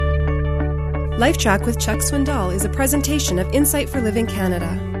LifeTrac with Chuck Swindoll is a presentation of Insight for Living Canada.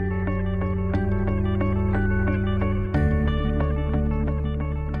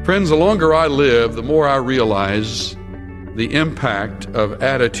 Friends, the longer I live, the more I realize the impact of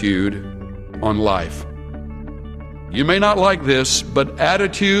attitude on life. You may not like this, but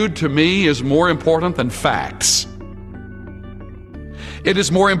attitude to me is more important than facts. It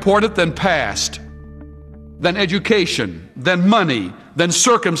is more important than past, than education, than money, than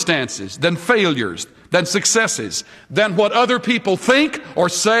circumstances, than failures, than successes, than what other people think or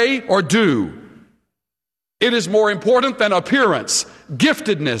say or do. It is more important than appearance,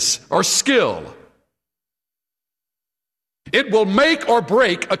 giftedness, or skill. It will make or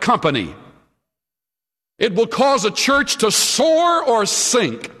break a company. It will cause a church to soar or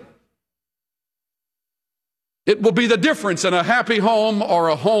sink. It will be the difference in a happy home or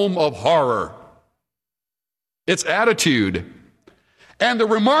a home of horror. It's attitude. And the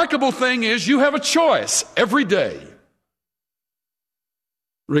remarkable thing is you have a choice every day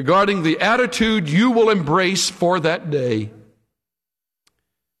regarding the attitude you will embrace for that day.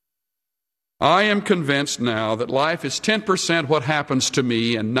 I am convinced now that life is 10% what happens to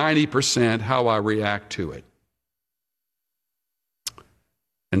me and 90% how I react to it.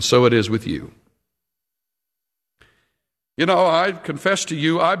 And so it is with you. You know, I confess to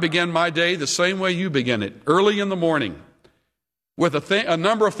you, I begin my day the same way you begin it, early in the morning, with a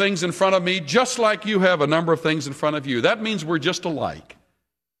number of things in front of me, just like you have a number of things in front of you. That means we're just alike.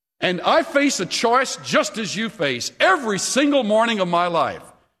 And I face a choice just as you face every single morning of my life.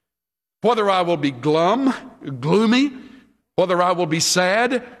 Whether I will be gloomy, whether I will be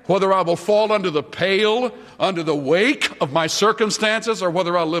sad, whether I will fall under the pale, under the wake of my circumstances, or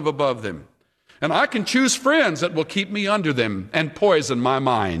whether I'll live above them. And I can choose friends that will keep me under them and poison my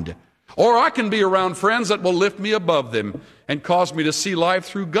mind. Or I can be around friends that will lift me above them and cause me to see life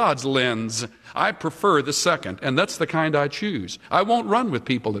through God's lens. I prefer the second, and that's the kind I choose. I won't run with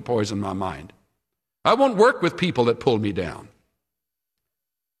people that poison my mind. I won't work with people that pull me down.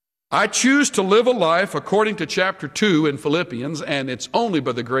 I choose to live a life according to chapter 2 in Philippians, and it's only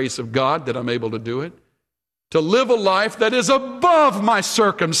by the grace of God that I'm able to do it. To live a life that is above my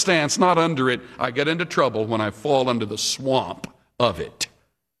circumstance, not under it. I get into trouble when I fall under the swamp of it.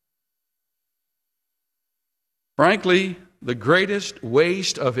 Frankly, the greatest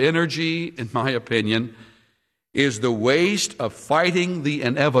waste of energy, in my opinion, is the waste of fighting the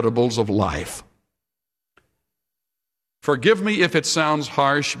inevitables of life. Forgive me if it sounds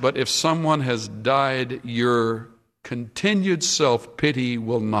harsh, but if someone has died, your continued self-pity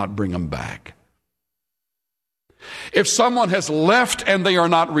will not bring them back. If someone has left and they are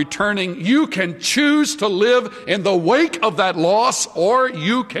not returning, you can choose to live in the wake of that loss, or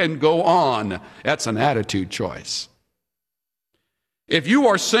you can go on. That's an attitude choice. If you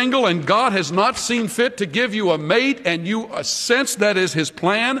are single and God has not seen fit to give you a mate and you sense that is His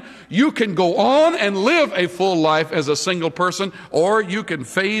plan, you can go on and live a full life as a single person, or you can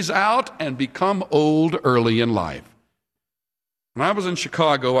phase out and become old early in life. When I was in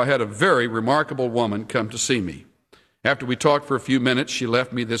Chicago, I had a very remarkable woman come to see me. After we talked for a few minutes, she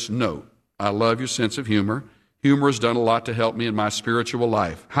left me this note. I love your sense of humor. Humor has done a lot to help me in my spiritual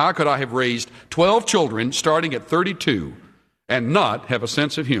life. How could I have raised 12 children starting at 32 and not have a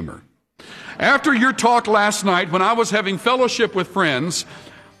sense of humor? After your talk last night, when I was having fellowship with friends,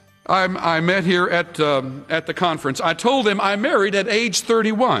 I met here at the conference. I told them I married at age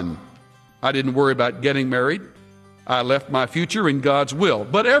 31. I didn't worry about getting married. I left my future in God's will.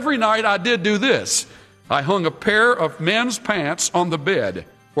 But every night I did do this. I hung a pair of men's pants on the bed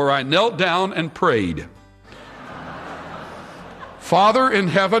where I knelt down and prayed. Father in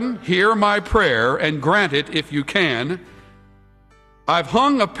heaven, hear my prayer and grant it if you can. I've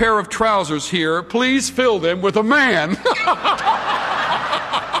hung a pair of trousers here. Please fill them with a man.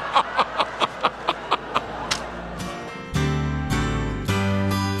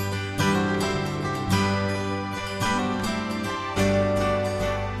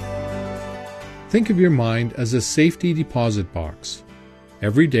 Think of your mind as a safety deposit box.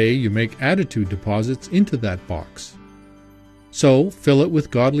 Every day you make attitude deposits into that box. So fill it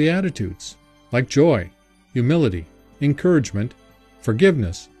with godly attitudes, like joy, humility, encouragement,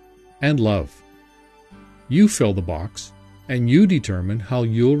 forgiveness, and love. You fill the box, and you determine how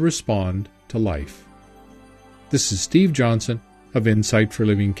you'll respond to life. This is Steve Johnson of Insight for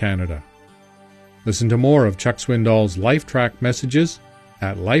Living Canada. Listen to more of Chuck Swindoll's LifeTrac messages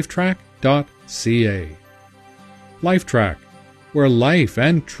at lifetrac.ca. LifeTrac, where life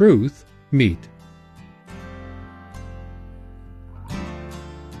and truth meet.